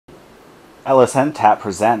LSNTAP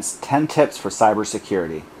presents 10 tips for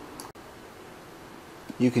cybersecurity.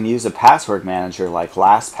 You can use a password manager like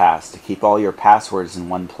LastPass to keep all your passwords in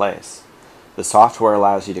one place. The software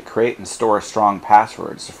allows you to create and store strong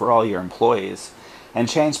passwords for all your employees and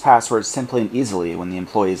change passwords simply and easily when the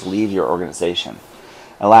employees leave your organization.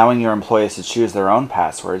 Allowing your employees to choose their own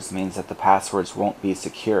passwords means that the passwords won't be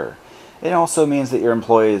secure. It also means that your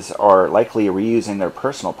employees are likely reusing their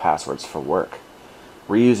personal passwords for work.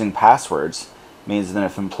 Reusing passwords means that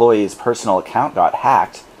if an employee's personal account got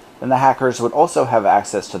hacked, then the hackers would also have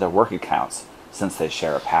access to their work accounts since they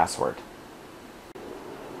share a password.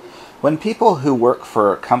 When people who work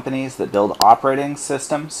for companies that build operating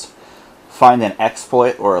systems find an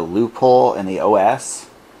exploit or a loophole in the OS,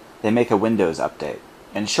 they make a Windows update.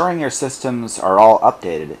 Ensuring your systems are all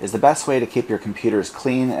updated is the best way to keep your computers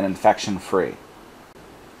clean and infection-free.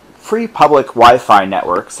 Free public Wi-Fi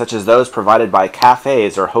networks, such as those provided by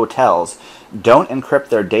cafes or hotels, don't encrypt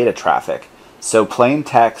their data traffic, so plain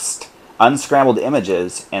text, unscrambled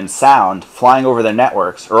images, and sound flying over their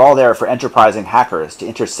networks are all there for enterprising hackers to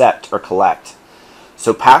intercept or collect.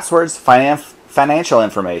 So passwords, financial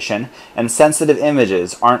information, and sensitive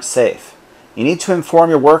images aren't safe. You need to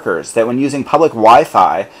inform your workers that when using public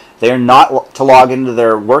Wi-Fi, they are not to log into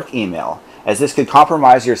their work email, as this could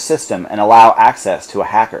compromise your system and allow access to a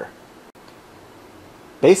hacker.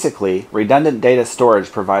 Basically, redundant data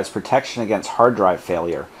storage provides protection against hard drive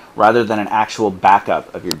failure rather than an actual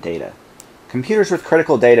backup of your data. Computers with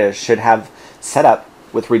critical data should have set up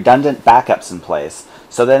with redundant backups in place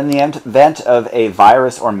so that in the event of a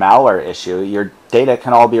virus or malware issue, your data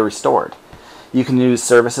can all be restored. You can use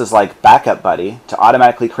services like Backup Buddy to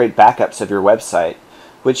automatically create backups of your website,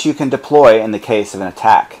 which you can deploy in the case of an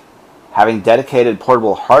attack. Having dedicated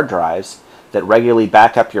portable hard drives that regularly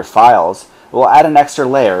back up your files will add an extra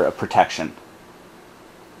layer of protection.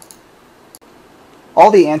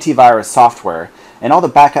 All the antivirus software and all the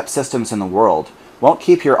backup systems in the world won't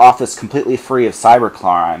keep your office completely free of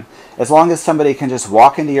cybercrime as long as somebody can just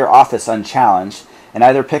walk into your office unchallenged and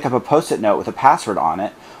either pick up a post-it note with a password on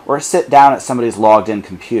it or sit down at somebody's logged-in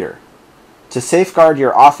computer. To safeguard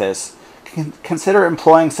your office, consider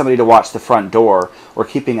employing somebody to watch the front door or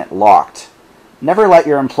keeping it locked. Never let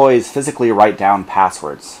your employees physically write down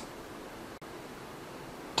passwords.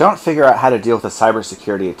 Don't figure out how to deal with a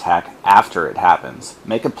cybersecurity attack after it happens.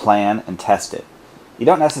 Make a plan and test it. You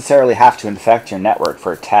don't necessarily have to infect your network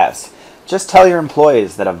for a test. Just tell your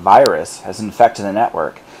employees that a virus has infected the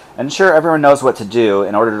network and ensure everyone knows what to do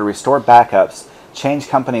in order to restore backups, change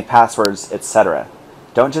company passwords, etc.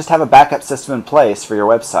 Don't just have a backup system in place for your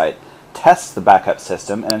website. Test the backup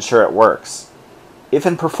system and ensure it works. If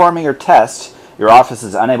in performing your test, your office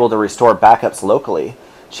is unable to restore backups locally,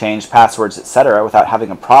 change passwords, etc. without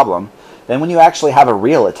having a problem, then when you actually have a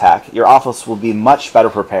real attack, your office will be much better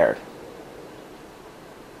prepared.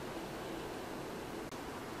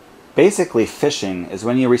 Basically, phishing is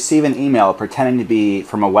when you receive an email pretending to be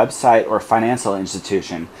from a website or financial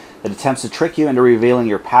institution that attempts to trick you into revealing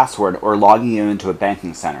your password or logging you into a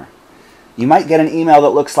banking center. You might get an email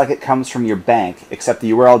that looks like it comes from your bank, except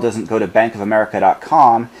the URL doesn't go to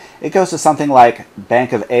bankofamerica.com, it goes to something like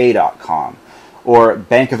bankofa.com or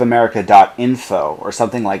bankofamerica.info or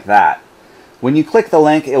something like that. When you click the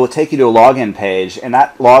link, it will take you to a login page, and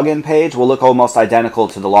that login page will look almost identical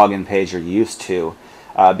to the login page you're used to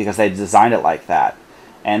because they designed it like that.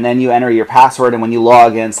 And then you enter your password, and when you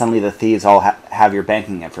log in, suddenly the thieves all have your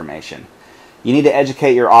banking information. You need to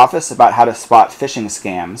educate your office about how to spot phishing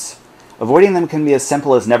scams. Avoiding them can be as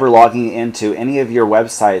simple as never logging into any of your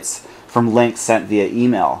websites from links sent via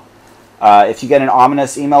email. If you get an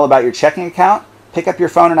ominous email about your checking account, pick up your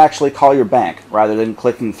phone and actually call your bank rather than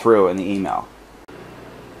clicking through in the email.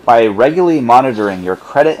 By regularly monitoring your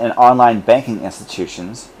credit and online banking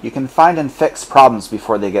institutions, you can find and fix problems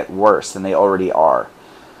before they get worse than they already are.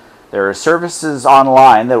 There are services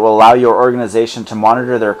online that will allow your organization to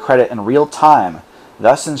monitor their credit in real time,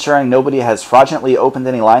 thus ensuring nobody has fraudulently opened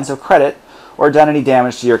any lines of credit or done any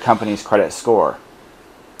damage to your company's credit score.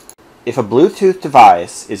 If a Bluetooth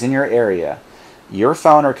device is in your area, your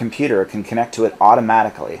phone or computer can connect to it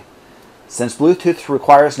automatically. Since Bluetooth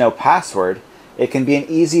requires no password, it can be an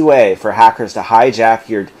easy way for hackers to hijack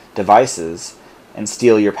your devices and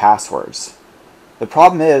steal your passwords. The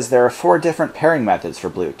problem is there are 4 different pairing methods for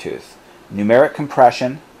Bluetooth: numeric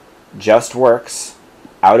compression, just works,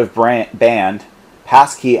 out of band,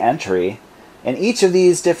 passkey entry, and each of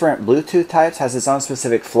these different Bluetooth types has its own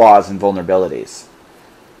specific flaws and vulnerabilities.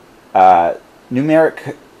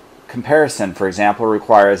 Numeric comparison, for example,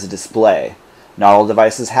 requires a display. Not all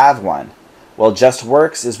devices have one. While just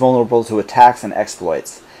works is vulnerable to attacks and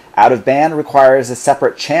exploits, Out of band requires a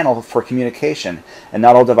separate channel for communication, and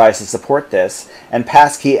not all devices support this, and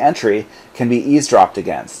passkey entry can be eavesdropped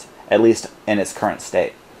against, at least in its current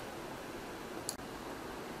state.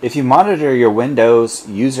 If you monitor your Windows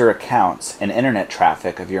user accounts and internet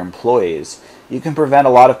traffic of your employees, you can prevent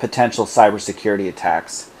a lot of potential cybersecurity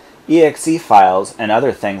attacks. EXE files and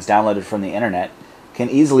other things downloaded from the internet can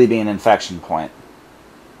easily be an infection point.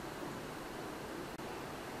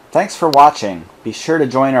 Thanks for watching. Be sure to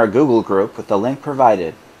join our Google group with the link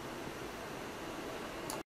provided.